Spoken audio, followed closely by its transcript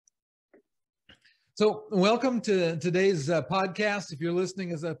So welcome to today's podcast. If you're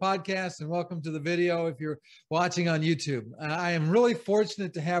listening as a podcast, and welcome to the video if you're watching on YouTube. I am really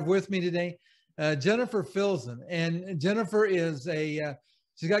fortunate to have with me today Jennifer Filzen. And Jennifer is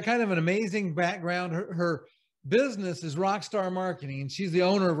she's got kind of an amazing background. Her business is Rockstar Marketing, and she's the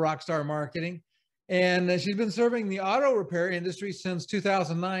owner of Rockstar Marketing. And she's been serving the auto repair industry since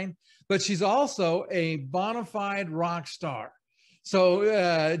 2009, but she's also a bona fide rock star.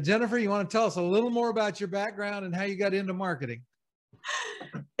 So, Jennifer, you want to tell us a little more about your background and how you got into marketing?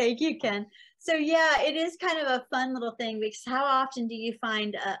 Thank you, Ken. So, yeah, it is kind of a fun little thing, because how often do you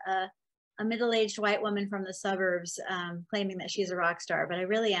find a middle-aged white woman from the suburbs claiming that she's a rock star? But I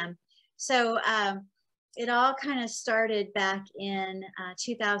really am. So it all kind of started back in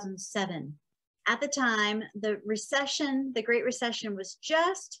 2007. At the time, the Great Recession was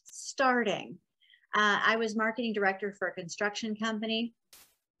just starting. I was marketing director for a construction company,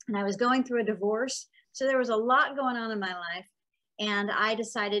 and I was going through a divorce. So there was a lot going on in my life, and I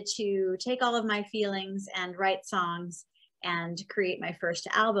decided to take all of my feelings and write songs and create my first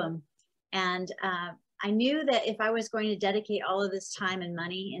album. And I knew that if I was going to dedicate all of this time and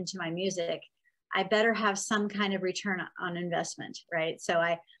money into my music, I better have some kind of return on investment, right? So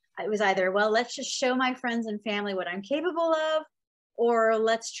it was either, well, let's just show my friends and family what I'm capable of, or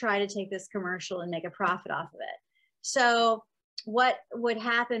let's try to take this commercial and make a profit off of it. So what would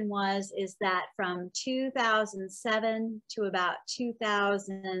happen is that from 2007 to about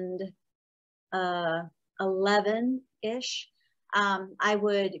 2011-ish, I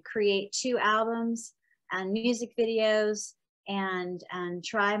would create 2 albums and music videos and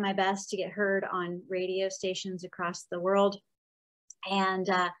try my best to get heard on radio stations across the world. And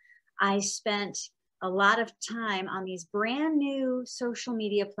I spent a lot of time on these brand new social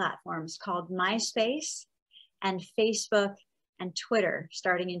media platforms called MySpace and Facebook and Twitter,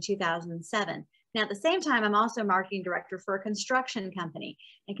 starting in 2007. Now, at the same time, I'm also marketing director for a construction company,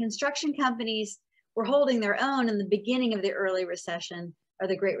 and construction companies were holding their own in the beginning of the early recession, or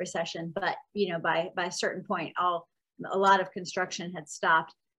the Great Recession. But, you know, by a certain point, a lot of construction had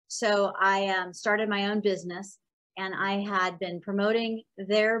stopped. So I started my own business, and I had been promoting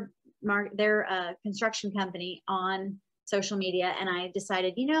their construction company on social media. And I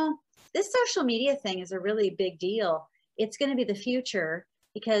decided, you know, this social media thing is a really big deal. It's going to be the future,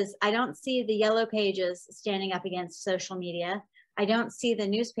 because I don't see the yellow pages standing up against social media. I don't see the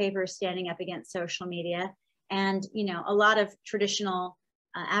newspapers standing up against social media, and, you know, a lot of traditional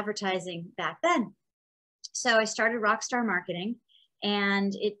advertising back then. So I started Rockstar Marketing,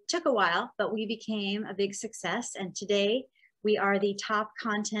 and it took a while, but we became a big success. And today we are the top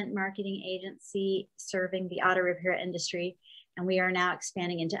content marketing agency serving the auto repair industry, and we are now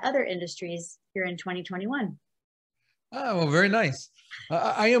expanding into other industries here in 2021. Oh, well, very nice.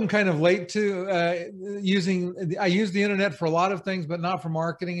 I am kind of late to I use the internet for a lot of things, but not for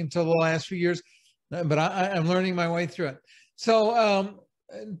marketing until the last few years. But I'm learning my way through it. So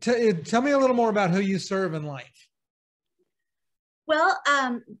tell me a little more about who you serve in life. Well,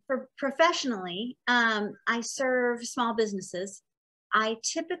 professionally, I serve small businesses. I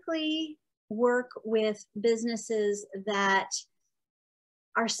typically work with businesses that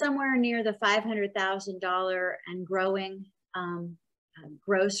are somewhere near the $500,000 and growing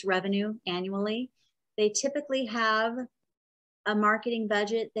gross revenue annually. They typically have a marketing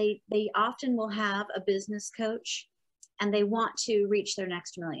budget. They often will have a business coach, and they want to reach their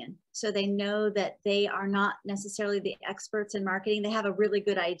next million. So they know that they are not necessarily the experts in marketing. They have a really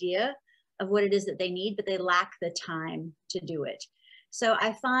good idea of what it is that they need, but they lack the time to do it. So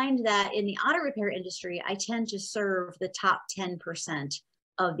I find that in the auto repair industry, I tend to serve the top 10%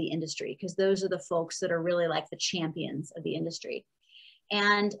 of the industry, because those are the folks that are really like the champions of the industry.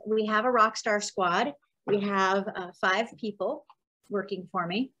 And we have a Rockstar squad. We have 5 people working for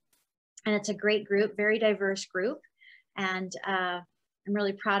me, and it's a great group, very diverse group. And I'm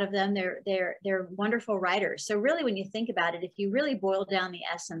really proud of them. They're wonderful writers. So really, when you think about it, if you really boil down the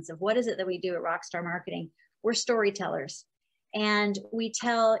essence of what is it that we do at Rockstar Marketing, we're storytellers, and we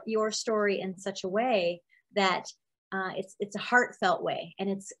tell your story in such a way that it's a heartfelt way, and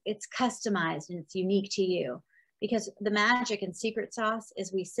it's customized and it's unique to you. Because the magic and secret sauce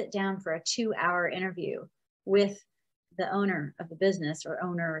is we sit down for a 2-hour interview with the owner of the business or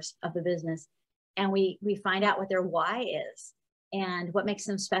owners of the business, and we find out what their why is and what makes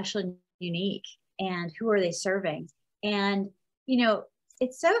them special and unique, and who are they serving. And, you know,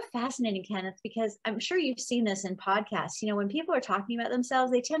 it's so fascinating, Kenneth, because I'm sure you've seen this in podcasts. You know, when people are talking about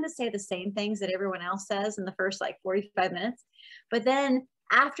themselves, they tend to say the same things that everyone else says in the first like 45 minutes. But then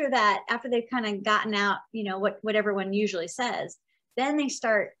after that, after they've kind of gotten out, you know, what everyone usually says, then they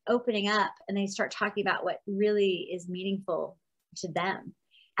start opening up and they start talking about what really is meaningful to them.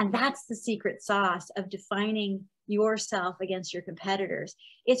 And that's the secret sauce of defining yourself against your competitors.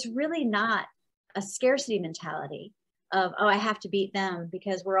 It's really not a scarcity mentality of, oh, I have to beat them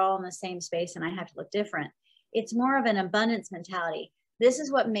because we're all in the same space and I have to look different. It's more of an abundance mentality. This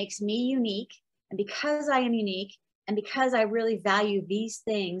is what makes me unique. And because I am unique, and because I really value these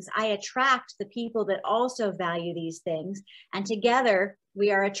things, I attract the people that also value these things. And together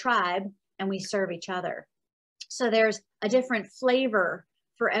we are a tribe and we serve each other. So there's a different flavor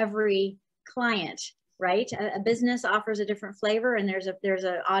for every client, right? A business offers a different flavor and there's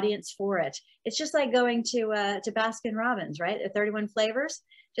an audience for it. It's just like going to Baskin Robbins, right? The 31 flavors.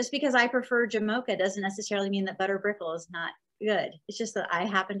 Just because I prefer Jamocha doesn't necessarily mean that butter brickle is not good. It's just that I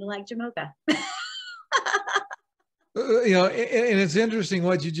happen to like Jamocha. You know, and it's interesting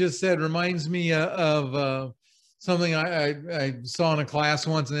what you just said. Reminds me of something I saw in a class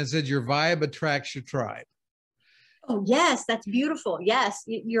once, and it said your vibe attracts your tribe. Oh, yes, that's beautiful. Yes,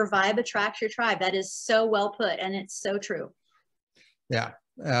 your vibe attracts your tribe. That is so well put, and it's so true. Yeah.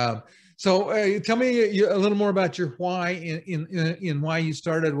 So tell me a little more about your why in why you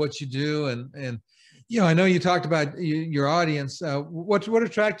started what you do, and you know, I know you talked about your audience. What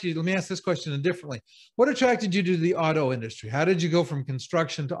attracted you? Let me ask this question differently. What attracted you to the auto industry? How did you go from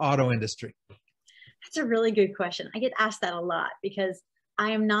construction to auto industry? That's a really good question. I get asked that a lot because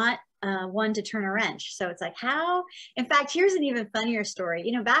I am not one to turn a wrench. So it's like, how? In fact, here's an even funnier story.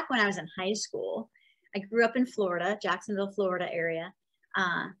 You know, back when I was in high school, I grew up in Florida, Jacksonville, Florida area,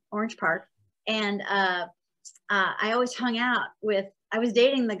 Orange Park. And I always hung out with, I was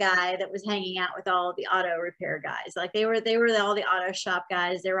dating the guy that was hanging out with all the auto repair guys. Like they were all the auto shop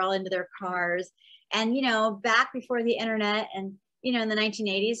guys. They were all into their cars. And, you know, back before the internet and, you know, in the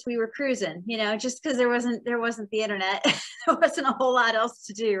 1980s, we were cruising, you know, just because there wasn't the internet, there wasn't a whole lot else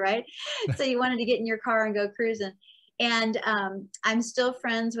to do, right? So you wanted to get in your car and go cruising. And I'm still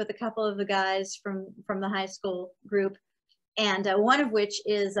friends with a couple of the guys from the high school group. And one of which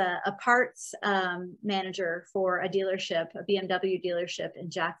is a parts manager for a dealership, a BMW dealership in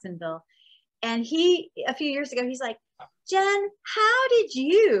Jacksonville. And a few years ago, he's like, Jen,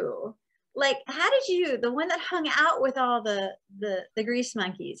 the one that hung out with all the grease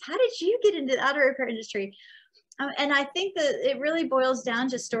monkeys, how did you get into the auto repair industry? And I think that it really boils down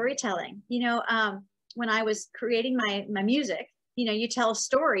to storytelling. You know, when I was creating my music, you know, you tell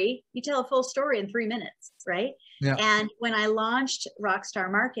a full story in 3 minutes, right? Yeah. And when I launched Rockstar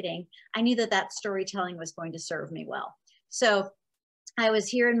Marketing, I knew that storytelling was going to serve me well. So I was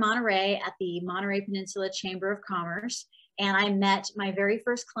here in Monterey at the Monterey Peninsula Chamber of Commerce, and I met my very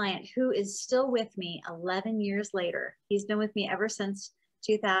first client, who is still with me 11 years later. He's been with me ever since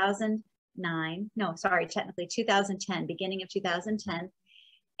 2009. No, sorry, technically 2010, beginning of 2010.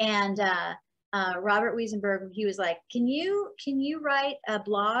 And Robert Wiesenberg, he was like, can you write a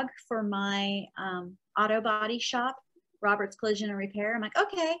blog for my auto body shop, Robert's Collision and Repair? I'm like,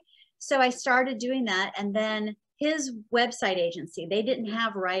 okay. So I started doing that. And then his website agency, they didn't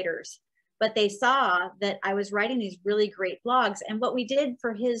have writers, but they saw that I was writing these really great blogs. And what we did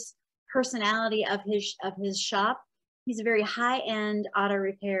for his personality of his shop, he's a very high-end auto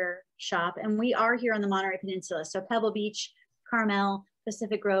repair shop. And we are here on the Monterey Peninsula. So Pebble Beach, Carmel,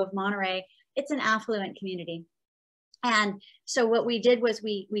 Pacific Grove, Monterey, it's an affluent community. And so what we did was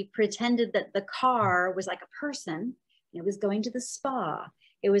we pretended that the car was like a person. It was going to the spa.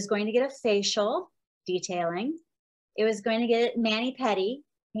 It was going to get a facial, detailing. It was going to get mani-pedi,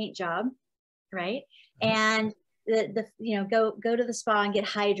 paint job, right? And the you know, go to the spa and get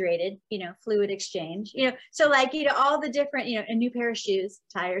hydrated, you know, fluid exchange, you know, so like, you know, all the different, you know, a new pair of shoes,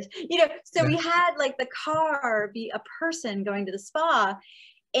 tires, you know, so we had like the car be a person going to the spa.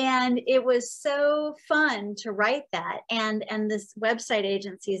 And it was so fun to write that. And this website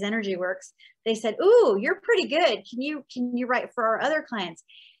agency's Energy Works, they said, ooh, you're pretty good. Can you write for our other clients?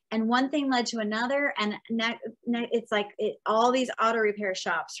 And one thing led to another. And now it's like all these auto repair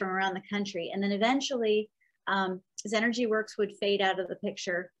shops from around the country. And then eventually Energy Works would fade out of the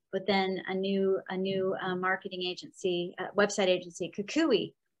picture. But then a new marketing agency, website agency,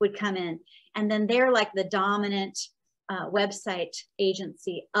 Kukui, would come in. And then they're like the dominant website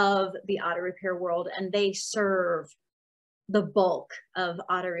agency of the auto repair world, and they serve the bulk of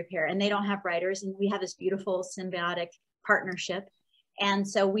auto repair, and they don't have writers, and we have this beautiful symbiotic partnership. And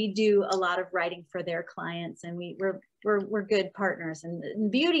so we do a lot of writing for their clients, and we're good partners. And the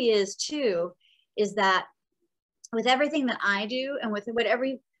beauty is too, is that with everything that I do and with whatever,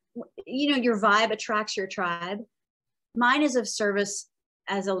 you know, your vibe attracts your tribe. Mine is of service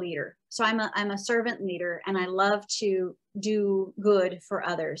as a leader. So I'm a servant leader, and I love to do good for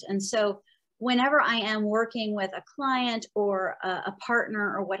others. And so whenever I am working with a client or a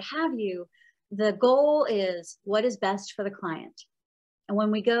partner or what have you, the goal is what is best for the client. And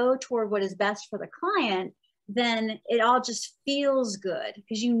when we go toward what is best for the client, then it all just feels good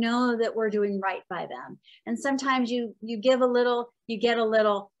because you know that we're doing right by them. And sometimes you give a little, you get a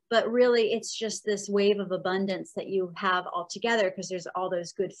little, but really it's just this wave of abundance that you have all together because there's all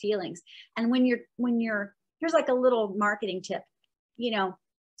those good feelings. And when you're, here's like a little marketing tip, you know,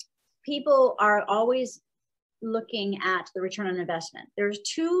 people are always looking at the return on investment. There's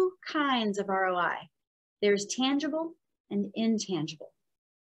two kinds of ROI. There's tangible and intangible,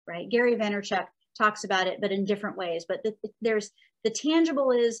 right? Gary Vaynerchuk talks about it, but in different ways. But there's the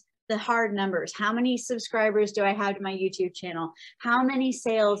tangible is the hard numbers. How many subscribers do I have to my YouTube channel? How many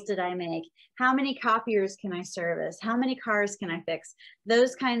sales did I make? How many copiers can I service? How many cars can I fix?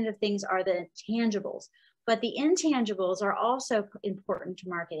 Those kinds of things are the tangibles. But the intangibles are also important to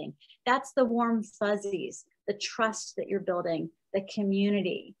marketing. That's the warm fuzzies, the trust that you're building, the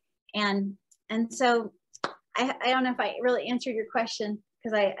community. And so I don't know if I really answered your question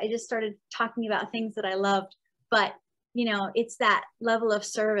because I just started talking about things that I loved, but you know, it's that level of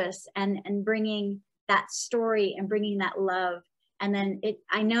service and bringing that story and bringing that love. And then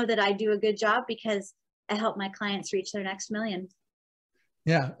I know that I do a good job because I help my clients reach their next million.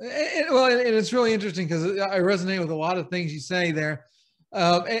 Yeah. And it's really interesting because I resonate with a lot of things you say there.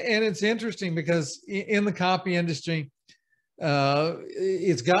 And it's interesting because in the copy industry,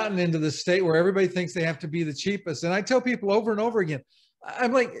 it's gotten into the state where everybody thinks they have to be the cheapest. And I tell people over and over again,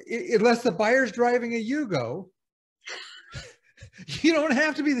 I'm like, unless the buyer's driving a Yugo, you don't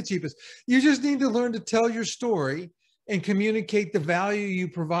have to be the cheapest. You just need to learn to tell your story and communicate the value you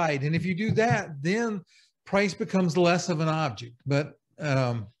provide. And if you do that, then price becomes less of an object. But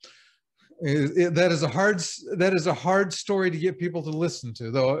that is a hard story to get people to listen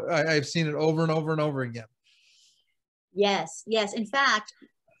to, though I've seen it over and over and over again. Yes, yes. In fact,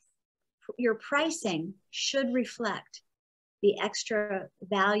 your pricing should reflect the extra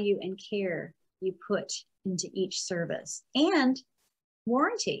value and care you put into each service and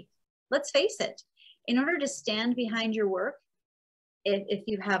warranty. Let's face it, in order to stand behind your work, if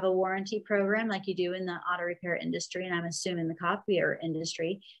you have a warranty program like you do in the auto repair industry, and I'm assuming the copier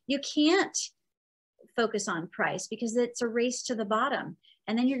industry, you can't focus on price because it's a race to the bottom.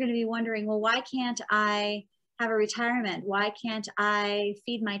 And then you're going to be wondering, well, why can't I have a retirement? Why can't I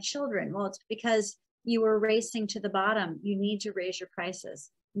feed my children? Well, it's because you were racing to the bottom. You need to raise your prices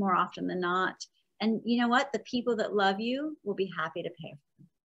more often than not. And you know what? The people that love you will be happy to pay for them.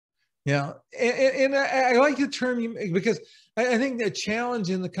 Yeah. And I like the term because I think the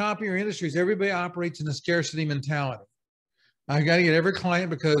challenge in the copier industry is everybody operates in a scarcity mentality. I got to get every client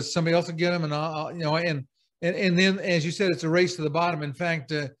because somebody else will get them. And I'll, you know, and then, as you said, it's a race to the bottom. In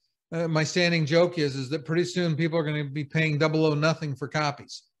fact, my standing joke is that pretty soon people are going to be paying double o nothing for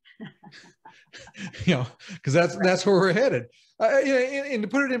copies. You know, because that's where we're headed. You know, and to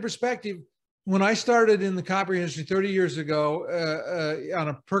put it in perspective, when I started in the copy industry 30 years ago, on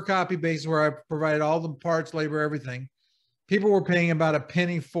a per copy basis where I provided all the parts, labor, everything, people were paying about a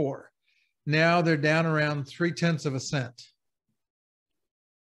penny for. Now they're down around 0.3 cents.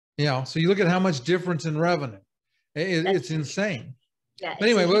 You know, so you look at how much difference in revenue. It's insane. Yeah, but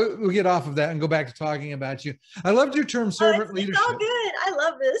anyway, we'll get off of that and go back to talking about you. I loved your term servant leadership. It's all good. I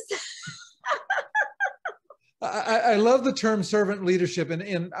love this. I love the term servant leadership.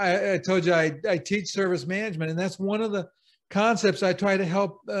 And I told you I teach service management. And that's one of the concepts I try to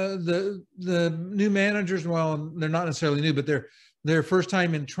help the new managers. Well, they're not necessarily new, but they're first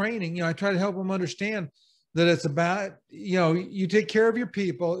time in training. You know, I try to help them understand that it's about, you know, you take care of your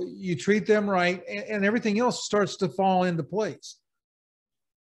people, you treat them right, and everything else starts to fall into place.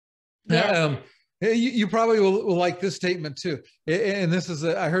 Yeah. You probably will like this statement too. And this is,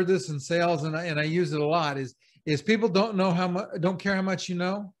 I heard this in sales and I use it a lot is people don't care how much you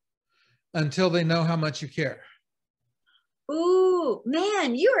know until they know how much you care. Ooh,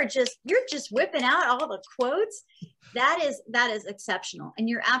 man, you're just whipping out all the quotes. That is exceptional. And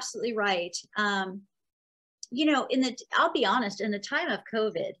you're absolutely right. You know, I'll be honest, in the time of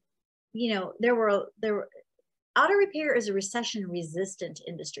COVID, you know, there were auto repair is a recession resistant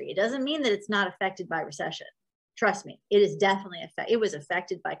industry. It doesn't mean that it's not affected by recession. Trust me, it is definitely it was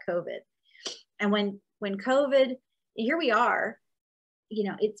affected by COVID. And when COVID, here we are, you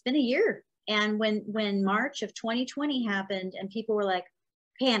know, it's been a year. And when March of 2020 happened and people were like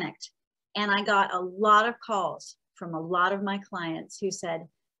panicked, and I got a lot of calls from a lot of my clients who said,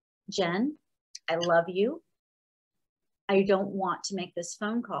 Jen, I love you. I don't want to make this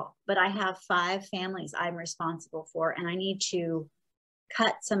phone call, but I have 5 families I'm responsible for, and I need to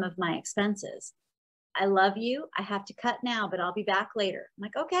cut some of my expenses. I love you. I have to cut now, but I'll be back later. I'm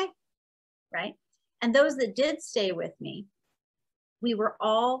like, okay, right? And those that did stay with me, we were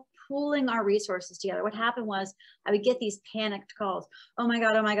all pooling our resources together. What happened was I would get these panicked calls. Oh my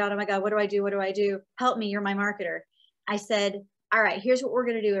God, oh my God, oh my God, what do I do? What do I do? Help me, you're my marketer. I said, all right, here's what we're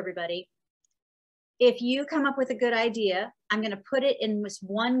going to do, everybody. If you come up with a good idea, I'm going to put it in this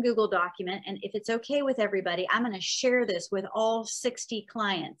one Google document. And if it's okay with everybody, I'm going to share this with all 60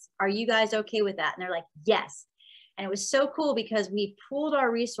 clients. Are you guys okay with that? And they're like, yes. And it was so cool because we pooled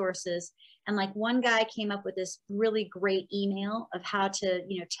our resources. And like one guy came up with this really great email of how to,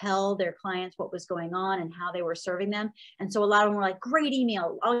 tell their clients what was going on and how they were serving them. And so a lot of them were like, great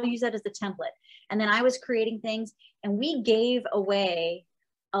email. I'll use that as the template. And then I was creating things, and we gave away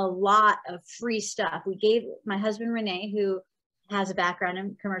a lot of free stuff. We gave my husband, Renee, who has a background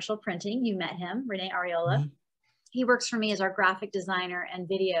in commercial printing. You met him, Renee Ariola. Mm-hmm. He works for me as our graphic designer and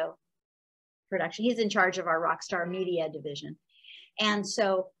video production. He's in charge of our Rockstar media division. And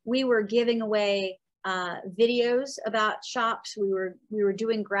so we were giving away videos about shops. We were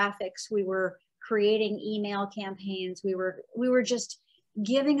doing graphics. We were creating email campaigns. We were just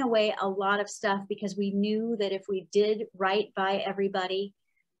giving away a lot of stuff because we knew that if we did right by everybody,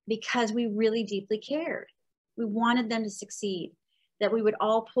 because we really deeply cared, we wanted them to succeed, that we would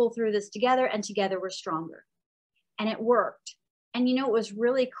all pull through this together, and together we're stronger. And it worked. And what was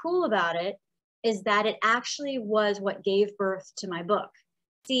really cool about it is that it actually was what gave birth to my book.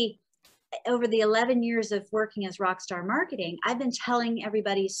 See, over the 11 years of working as Rockstar Marketing, I've been telling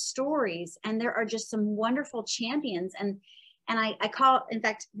everybody stories, and there are just some wonderful champions. And I call, in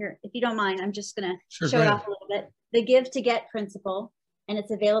fact, here, if you don't mind, I'm just going to show it off a little bit. The Give to Get principle, and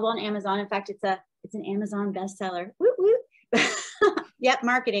it's available on Amazon. In fact, it's an Amazon bestseller. Woo woo. Yep,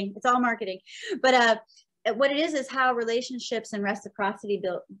 marketing. It's all marketing. But what it is how relationships and reciprocity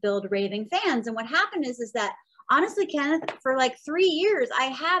build raving fans. And what happened is that honestly, Kenneth, for like 3 years, I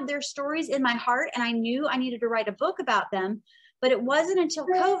had their stories in my heart, and I knew I needed to write a book about them. But it wasn't until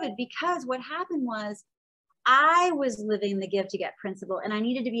COVID, because what happened was I was living the Give to Get principle, and I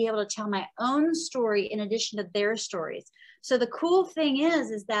needed to be able to tell my own story in addition to their stories. So the cool thing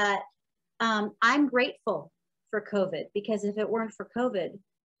is that I'm grateful for COVID, because if it weren't for COVID,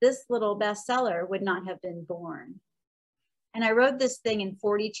 this little bestseller would not have been born. And I wrote this thing in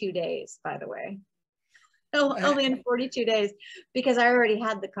 42 days, by the way. Only in 42 days, because I already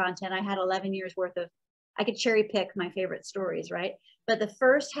had the content. I had 11 years worth of, I could cherry pick my favorite stories, right? But the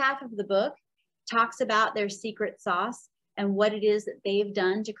first half of the book talks about their secret sauce and what it is that they've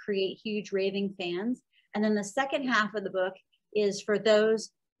done to create huge raving fans. And then the second half of the book is for those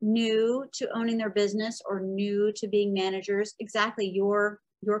new to owning their business or new to being managers, exactly your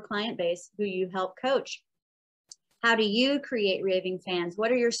client base who you help coach. How do you create raving fans?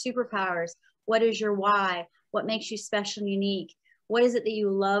 What are your superpowers? What is your why? What makes you special and unique? What is it that you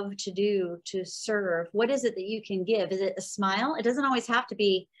love to do to serve? What is it that you can give? Is it a smile? It doesn't always have to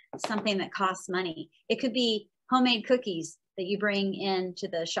be something that costs money. It could be homemade cookies that you bring into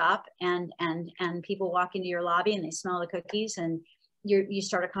the shop, and people walk into your lobby and they smell the cookies, and you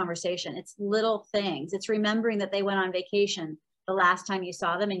start a conversation. It's little things. It's remembering that they went on vacation the last time you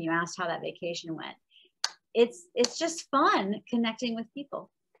saw them and you asked how that vacation went. It's just fun connecting with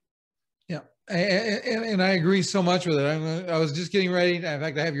people. Yeah, and I agree so much with it. I was just getting ready. In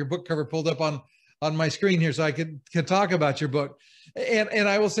fact, I have your book cover pulled up on my screen here so I can talk about your book. And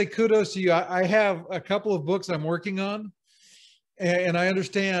I will say kudos to you. I have a couple of books I'm working on, and I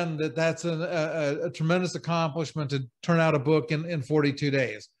understand that that's a tremendous accomplishment to turn out a book in 42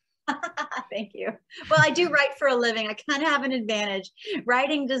 days. Thank you. Well, I do write for a living. I kind of have an advantage.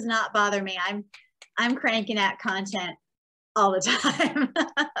 Writing does not bother me. I'm cranking out content all the time.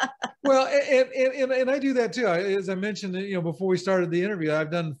 Well, and I do that too. As I mentioned, before we started the interview,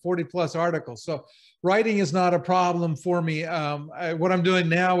 I've done 40 plus articles. So writing is not a problem for me. What I'm doing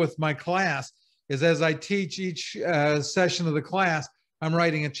now with my class is, as I teach each session of the class, I'm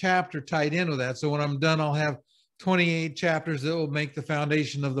writing a chapter tied in with that. So when I'm done, I'll have 28 chapters that will make the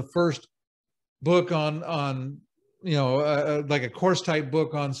foundation of the first book on like a course type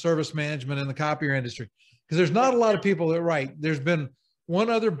book on service management in the copier industry. Because there's not a lot of people that write. There's been one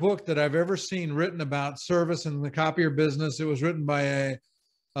other book that I've ever seen written about service in the copier business. It was written by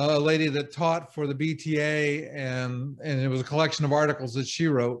a lady that taught for the BTA, and it was a collection of articles that she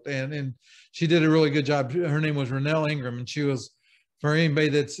wrote, and she did a really good job. Her name was Renelle Ingram, and she was, for anybody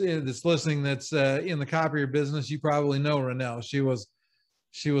that's listening that's in the copier business, you probably know Renelle. She was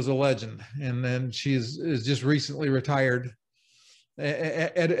she was a legend. And then is just recently retired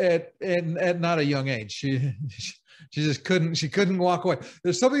at not a young age. She just couldn't walk away.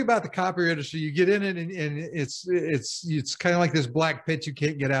 There's something about the copyright industry. You get in it and it's kind of like this black pit you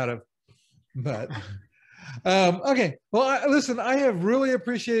can't get out of. But okay, well, listen, I have really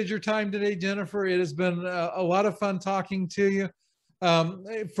appreciated your time today, Jennifer. It has been a lot of fun talking to you.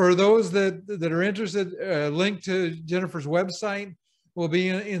 For those that are interested, link to Jennifer's website will be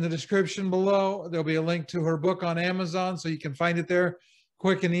in the description below. There'll be a link to her book on Amazon, so you can find it there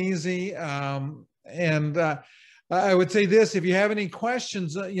quick and easy. I would say this: if you have any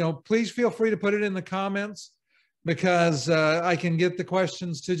questions, please feel free to put it in the comments, because I can get the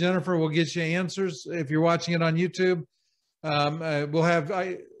questions to Jennifer. We'll get you answers. If you're watching it on YouTube,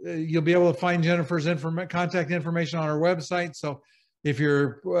 you'll be able to find Jennifer's contact information on her website. So if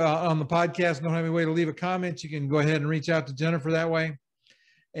you're on the podcast and don't have any way to leave a comment, you can go ahead and reach out to Jennifer that way.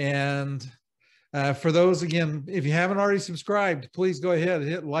 And for those, again, if you haven't already subscribed, please go ahead and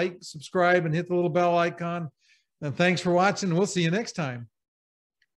hit like, subscribe, and hit the little bell icon. And thanks for watching. We'll see you next time.